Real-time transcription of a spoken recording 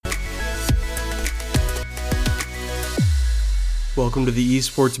Welcome to the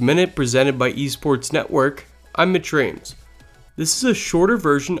Esports Minute presented by Esports Network. I'm Mitch Rames. This is a shorter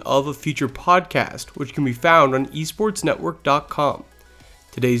version of a featured podcast which can be found on esportsnetwork.com.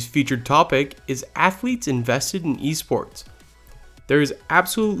 Today's featured topic is athletes invested in esports. There is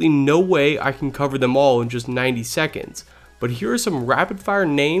absolutely no way I can cover them all in just 90 seconds, but here are some rapid-fire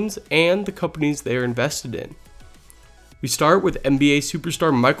names and the companies they are invested in. We start with NBA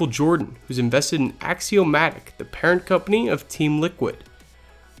superstar Michael Jordan, who's invested in Axiomatic, the parent company of Team Liquid.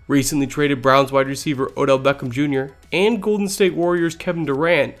 Recently traded Browns wide receiver Odell Beckham Jr. and Golden State Warriors Kevin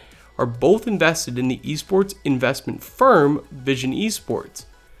Durant are both invested in the esports investment firm Vision Esports.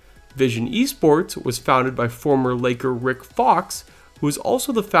 Vision Esports was founded by former Laker Rick Fox, who is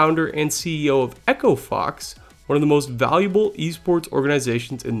also the founder and CEO of Echo Fox, one of the most valuable esports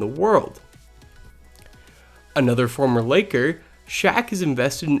organizations in the world. Another former Laker, Shaq is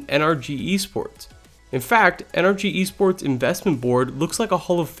invested in NRG Esports. In fact, NRG Esports Investment Board looks like a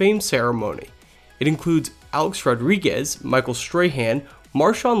Hall of Fame ceremony. It includes Alex Rodriguez, Michael Strahan,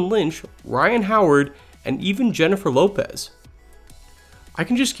 Marshawn Lynch, Ryan Howard, and even Jennifer Lopez. I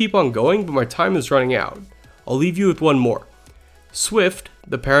can just keep on going, but my time is running out. I'll leave you with one more. Swift,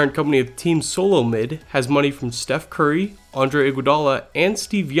 the parent company of Team Solo Mid, has money from Steph Curry, Andre Iguodala, and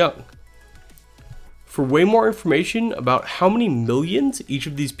Steve Young. For way more information about how many millions each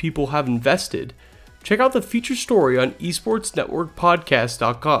of these people have invested, check out the feature story on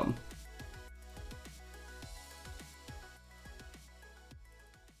esportsnetworkpodcast.com.